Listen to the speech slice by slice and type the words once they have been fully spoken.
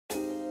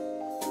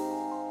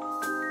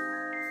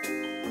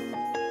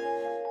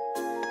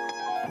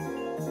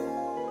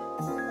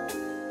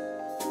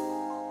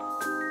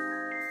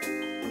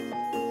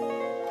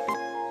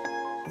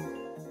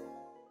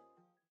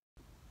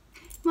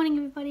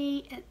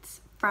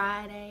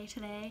Friday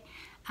today.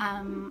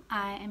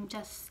 I am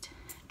just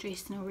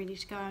dressed and all ready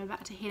to go. I'm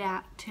about to head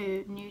out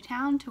to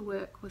Newtown to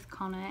work with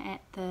Connor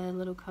at the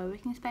little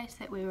co-working space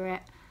that we were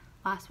at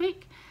last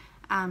week.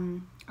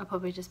 I'll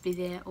probably just be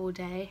there all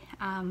day.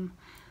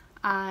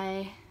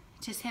 I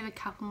just have a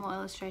couple more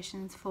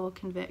illustrations for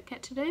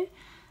ConvertKit to do.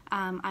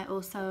 I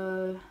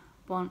also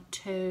want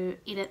to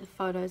edit the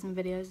photos and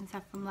videos and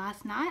stuff from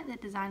last night, the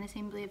design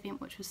assembly event,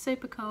 which was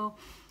super cool.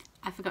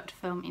 I forgot to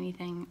film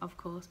anything, of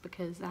course,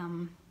 because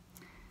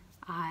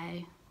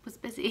I was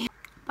busy,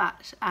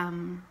 but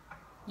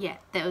yeah,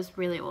 that was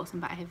really awesome.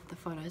 But I have the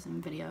photos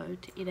and video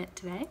to edit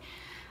today,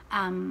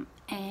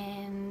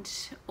 and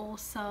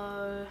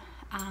also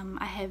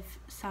I have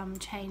some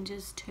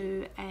changes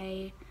to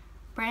a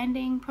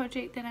branding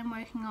project that I'm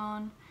working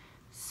on.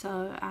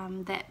 So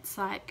that's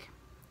like,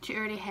 she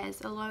already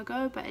has a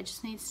logo, but it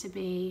just needs to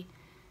be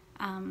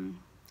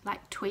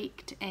like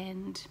tweaked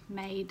and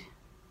made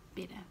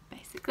better,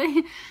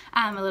 basically.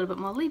 A little bit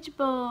more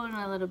legible and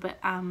a little bit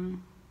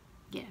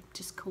yeah,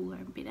 just cooler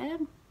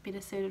and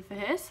better suited for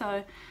her.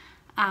 So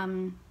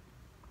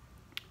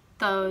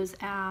those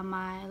are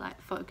my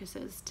like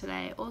focuses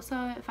today. Also,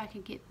 if I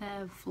could get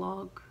the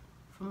vlog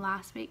from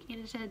last week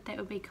edited, that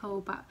would be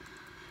cool, but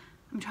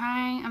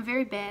I'm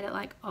very bad at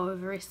like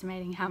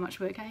overestimating how much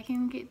work I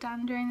can get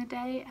done during the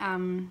day,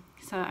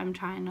 so I'm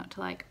trying not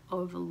to like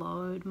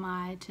overload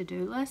my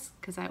to-do list,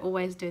 because I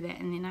always do that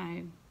and then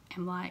I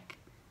am like,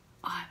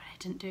 oh, but I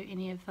didn't do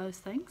any of those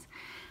things,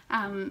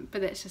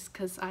 but that's just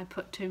because I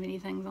put too many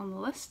things on the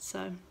list.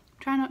 So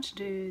try not to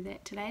do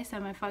that today.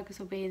 So my focus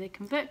will be the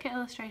ConvertKit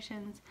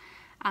illustrations,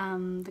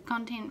 the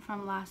content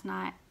from last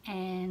night,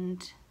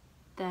 and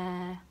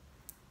the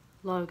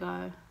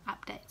logo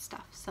update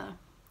stuff. So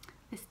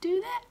let's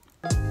do that.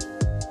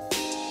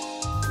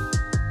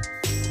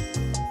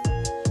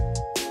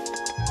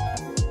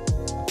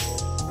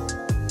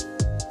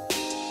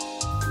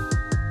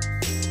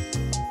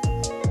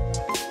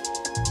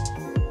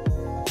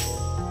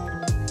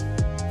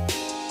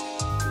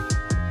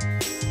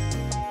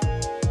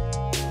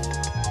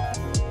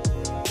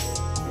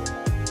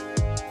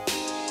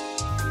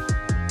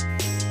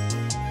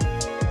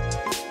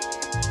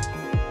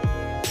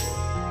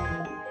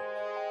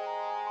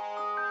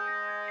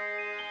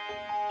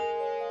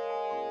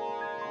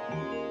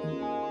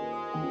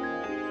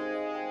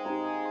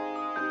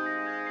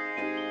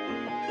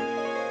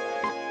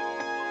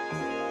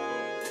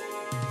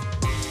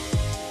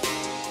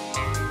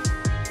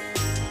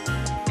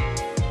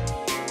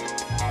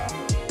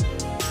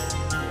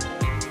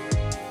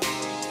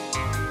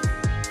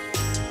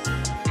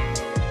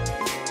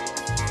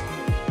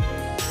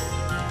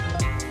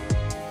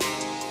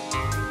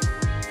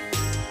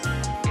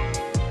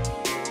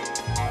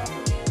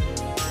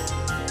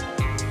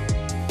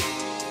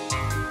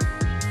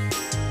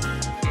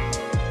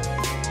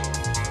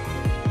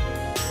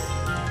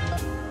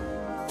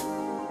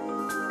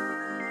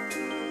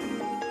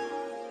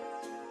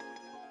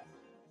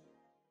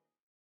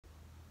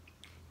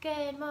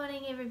 Good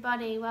morning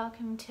everybody,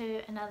 welcome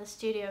to another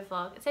studio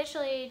vlog. It's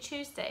actually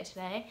Tuesday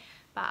today,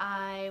 but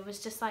I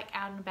was just like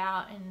out and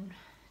about and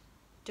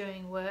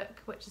doing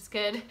work, which is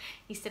good,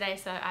 yesterday,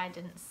 so I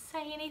didn't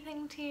say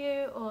anything to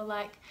you or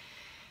like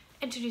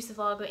introduce the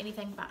vlog or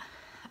anything, but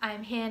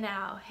I'm here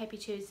now. Happy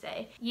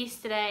Tuesday.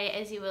 Yesterday,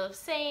 as you will have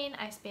seen,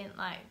 I spent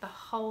like the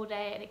whole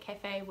day at a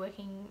cafe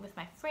working with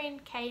my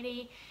friend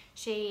Katie.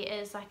 She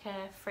is like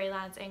a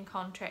freelance and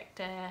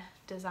contractor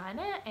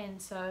designer, and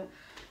so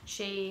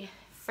she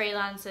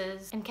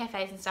freelances in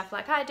cafes and stuff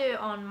like I do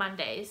on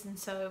Mondays, and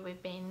so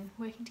we've been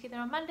working together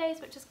on Mondays,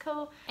 which is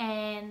cool.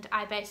 And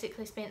I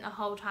basically spent the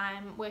whole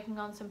time working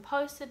on some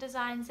poster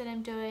designs that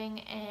I'm doing,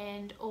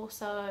 and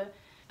also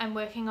I'm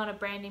working on a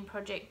branding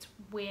project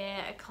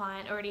where a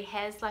client already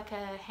has like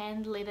a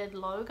hand lettered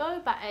logo,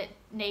 but it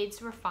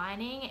needs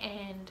refining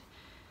and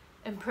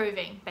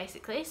improving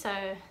basically.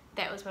 So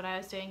that was what I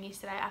was doing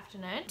yesterday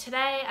afternoon.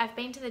 Today I've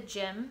been to the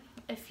gym.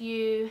 If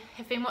you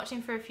have been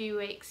watching for a few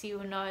weeks, you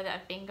will know that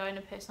I've been going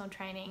to personal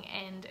training,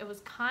 and it was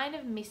kind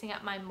of messing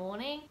up my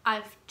morning.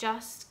 I've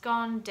just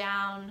gone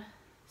down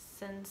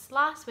since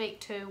last week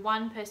to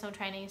one personal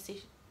training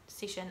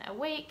session a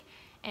week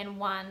and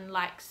one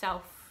like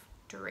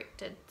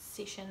self-directed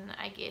session,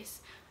 I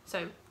guess,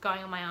 so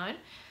going on my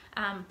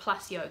own,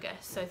 plus yoga.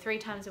 So 3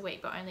 times a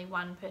week but only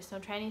one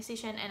personal training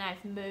session, and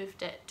I've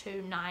moved it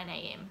to 9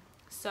 AM.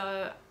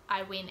 So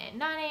I went at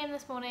 9 AM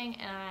this morning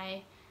and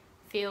I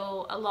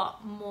feel a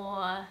lot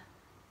more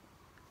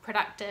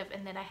productive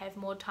and that I have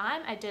more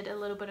time. I did a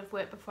little bit of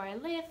work before I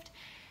left,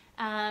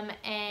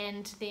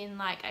 and then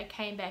like I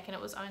came back and it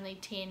was only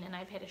 10 and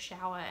I've had a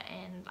shower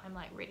and I'm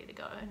like ready to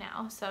go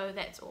now, so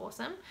that's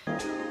awesome.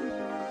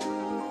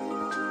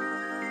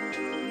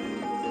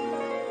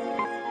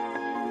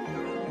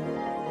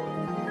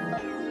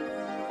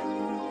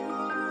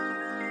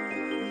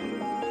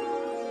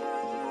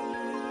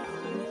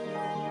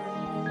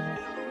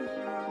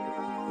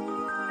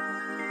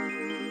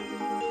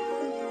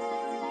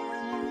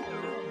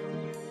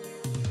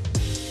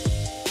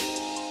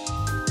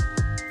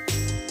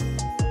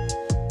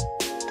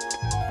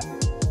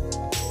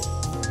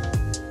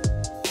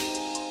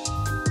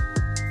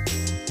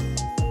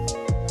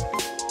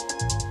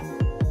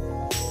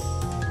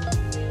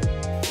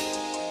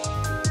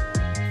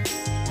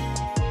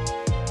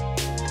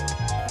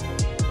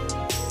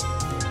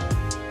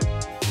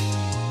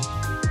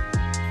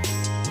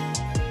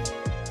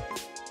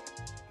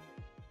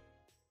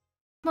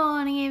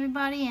 Morning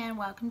everybody and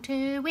welcome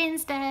to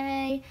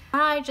Wednesday.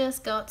 I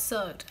just got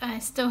soaked. I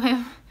still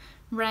have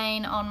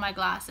rain on my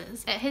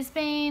glasses. It has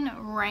been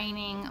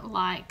raining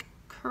like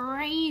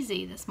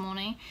crazy this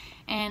morning,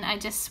 and I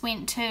just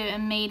went to a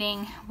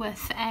meeting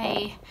with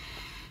a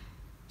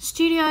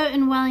studio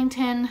in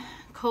Wellington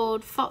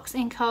called Fox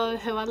 & Co,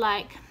 who are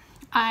like,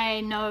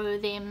 I know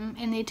them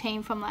and their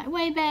team from like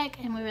way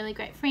back and we're really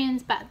great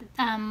friends, but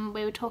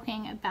we were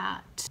talking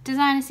about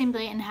design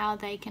assembly and how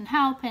they can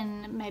help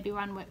and maybe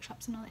run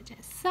workshops and all that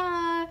jazz.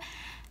 So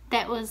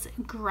that was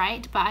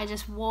great, but I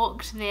just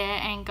walked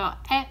there and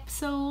got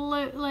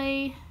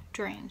absolutely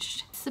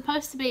drenched. It's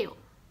supposed to be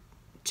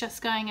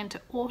just going into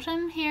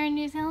autumn here in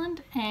New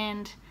Zealand,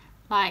 and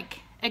like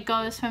it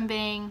goes from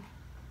being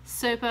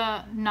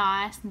super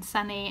nice and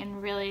sunny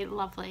and really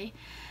lovely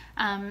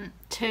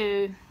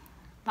to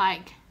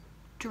like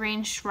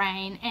drenched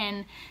rain.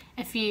 And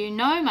if you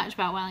know much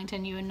about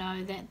Wellington, you would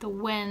know that the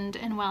wind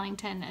in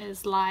Wellington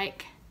is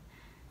like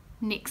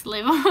next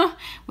level.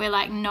 We're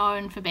like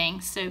known for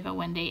being super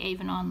windy,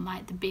 even on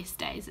like the best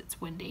days it's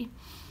windy.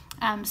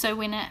 So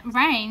when it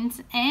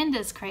rains and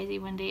is crazy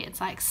windy, it's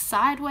like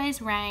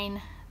sideways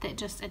rain that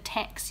just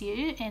attacks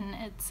you, and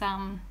it's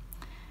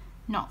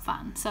not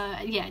fun. So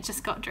yeah, it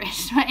just got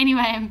drenched. But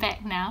anyway, I'm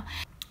back now.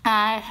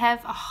 I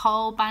have a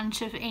whole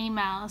bunch of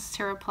emails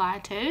to reply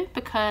to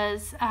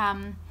because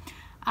I've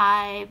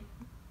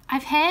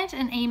had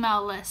an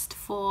email list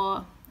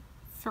for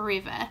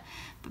forever,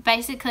 but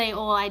basically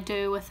all I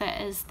do with it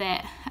is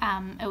that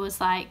it was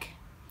like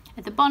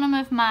at the bottom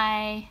of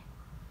my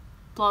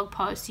blog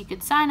post you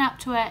could sign up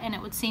to it and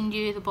it would send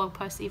you the blog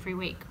posts every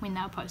week when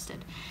they were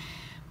posted.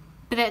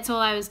 But that's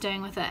all I was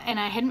doing with it, and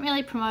I hadn't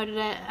really promoted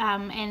it,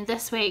 and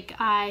this week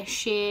I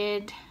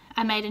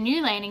made a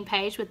new landing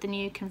page with the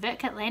new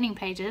ConvertKit landing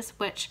pages,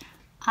 which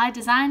I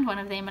designed one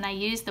of them and I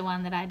used the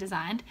one that I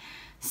designed.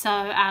 So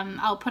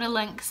I'll put a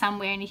link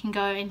somewhere and you can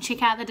go and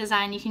check out the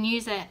design. You can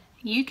use it.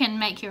 You can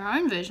make your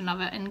own version of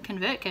it in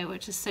ConvertKit,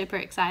 which is super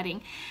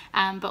exciting.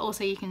 But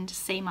also you can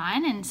just see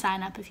mine and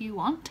sign up if you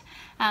want.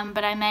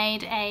 But I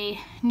made a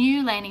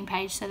new landing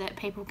page so that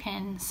people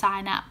can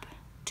sign up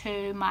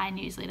to my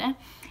newsletter,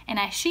 and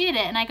I shared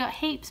it and I got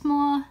heaps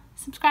more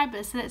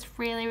subscribers, so that's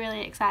really,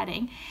 really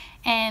exciting.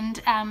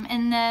 And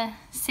in the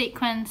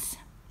sequence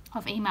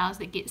of emails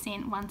that get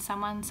sent once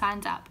someone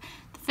signs up,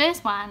 the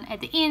first one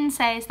at the end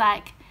says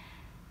like,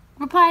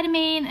 reply to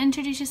me and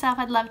introduce yourself,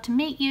 I'd love to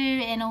meet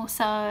you, and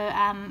also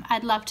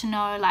I'd love to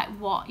know like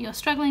what you're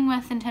struggling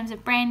with in terms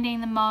of branding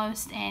the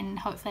most, and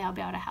hopefully I'll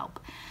be able to help.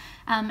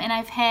 And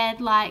I've had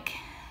like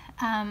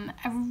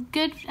a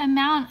good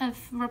amount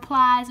of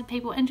replies of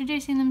people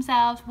introducing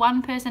themselves.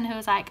 One person who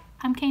was like,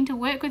 I'm keen to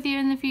work with you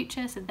in the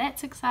future, so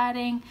that's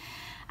exciting.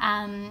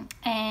 And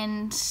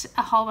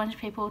a whole bunch of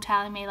people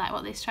telling me like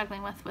what they're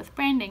struggling with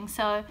branding,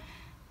 so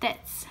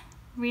that's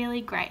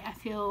really great. I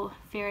feel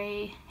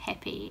very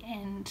happy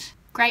and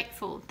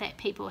grateful that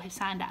people have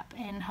signed up,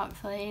 and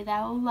hopefully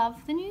they'll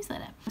love the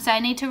newsletter. So I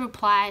need to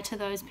reply to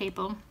those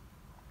people,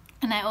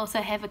 and I also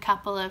have a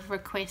couple of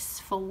requests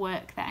for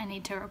work that I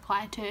need to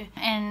reply to,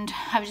 and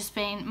I've just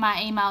been, my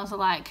emails are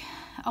like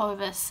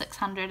over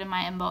 600 in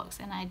my inbox,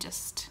 and I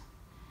just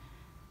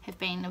have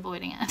been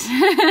avoiding it.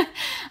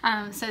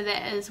 So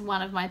that is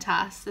one of my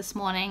tasks this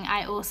morning.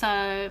 I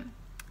also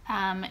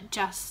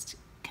just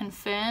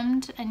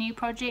confirmed a new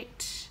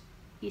project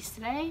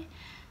yesterday,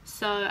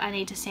 so I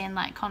need to send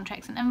like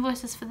contracts and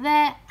invoices for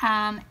that,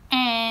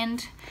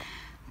 and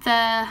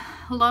the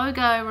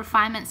logo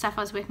refinement stuff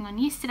I was working on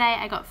yesterday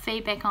I got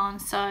feedback on,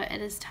 so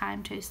it is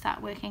time to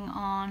start working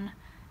on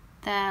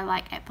the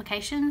like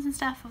applications and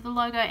stuff of the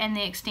logo and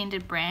the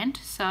extended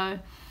brand. So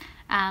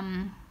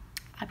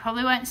I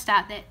probably won't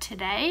start that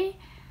today,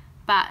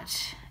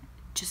 but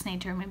just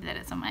need to remember that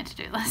it's on my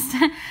to-do list.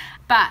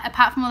 But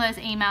apart from all those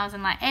emails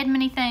and like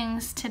admin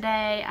things,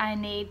 today I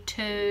need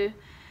to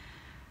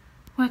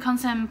work on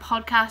some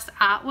podcast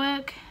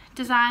artwork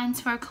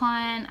designs for a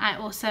client. I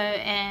also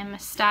am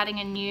starting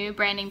a new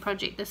branding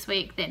project this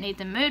week that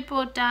needs a mood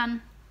board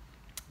done.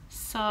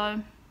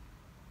 So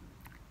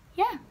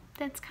yeah,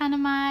 that's kind of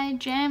my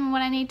jam and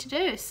what I need to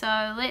do.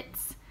 So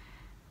let's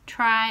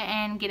try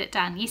and get it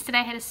done. Yesterday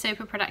I had a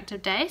super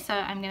productive day, so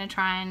I'm going to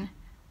try and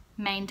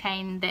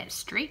maintain that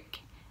streak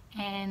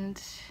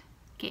and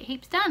get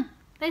heaps done.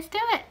 Let's do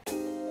it.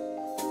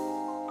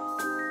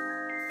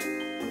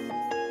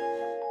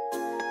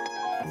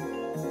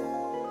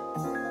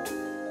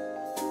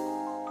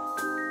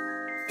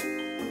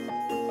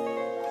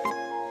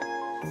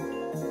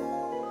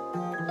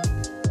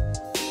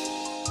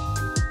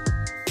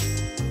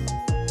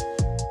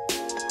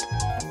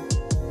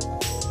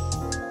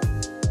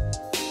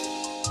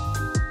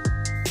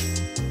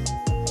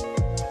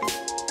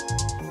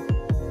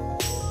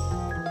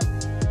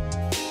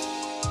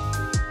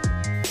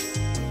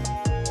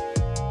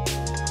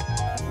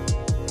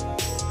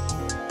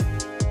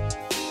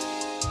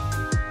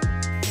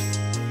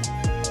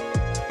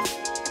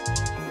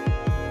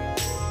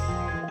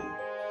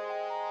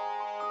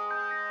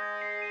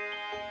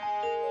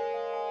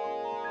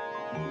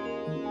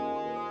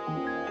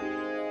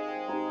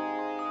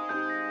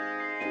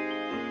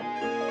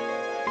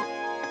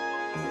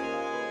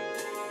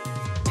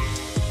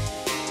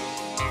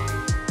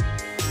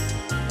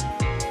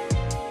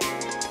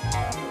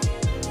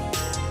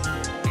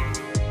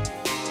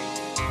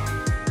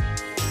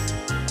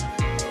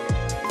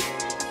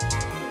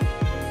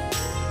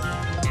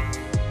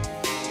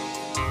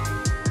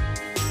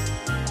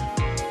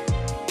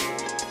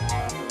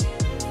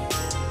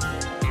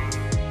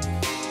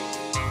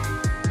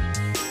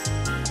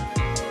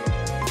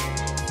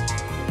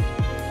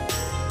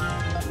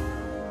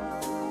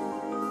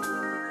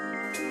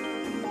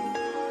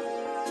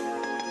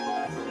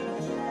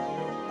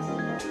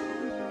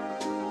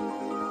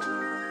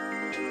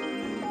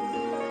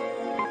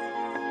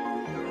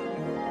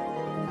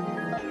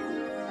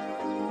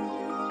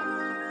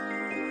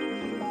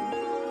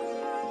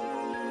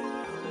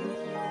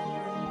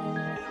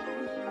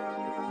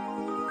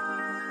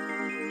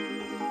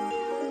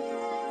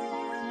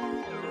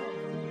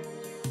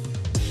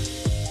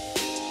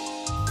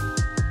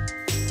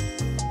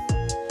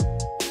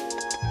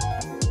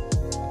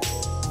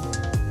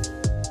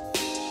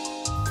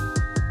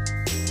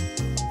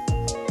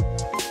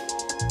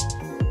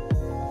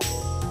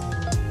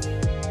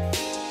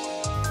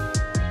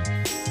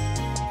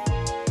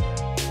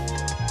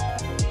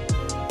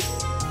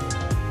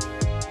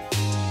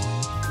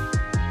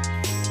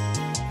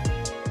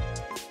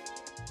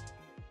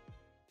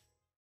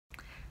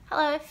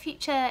 Hello,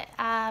 future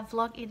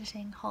vlog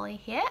editing Holly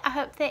here. I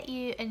hope that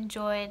you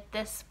enjoyed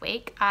this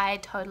week. I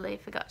totally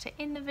forgot to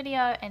end the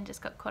video and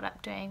just got caught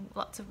up doing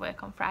lots of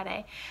work on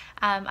Friday.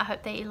 I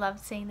hope that you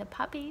loved seeing the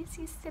puppies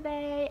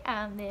yesterday.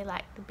 They're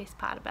like the best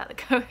part about the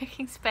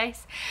co-working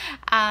space.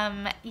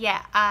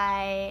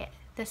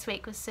 This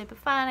week was super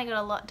fun. I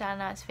got a lot done.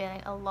 I was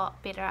feeling a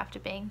lot better after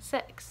being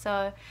sick,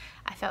 so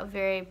I felt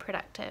very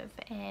productive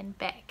and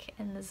back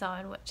in the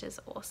zone, which is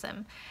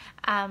awesome.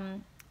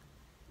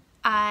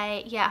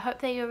 I hope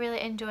that you're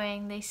really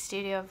enjoying these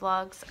studio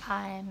vlogs.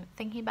 I'm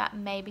thinking about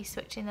maybe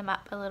switching them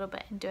up a little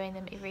bit and doing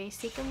them every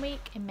second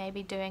week, and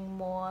maybe doing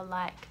more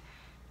like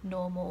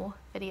normal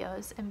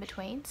videos in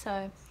between.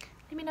 So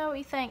let me know what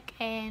you think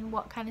and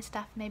what kind of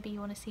stuff maybe you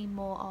want to see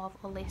more of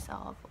or less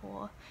of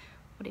or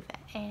whatever,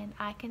 and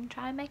I can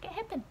try and make it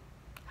happen.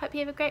 Hope you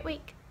have a great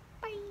week.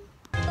 Bye.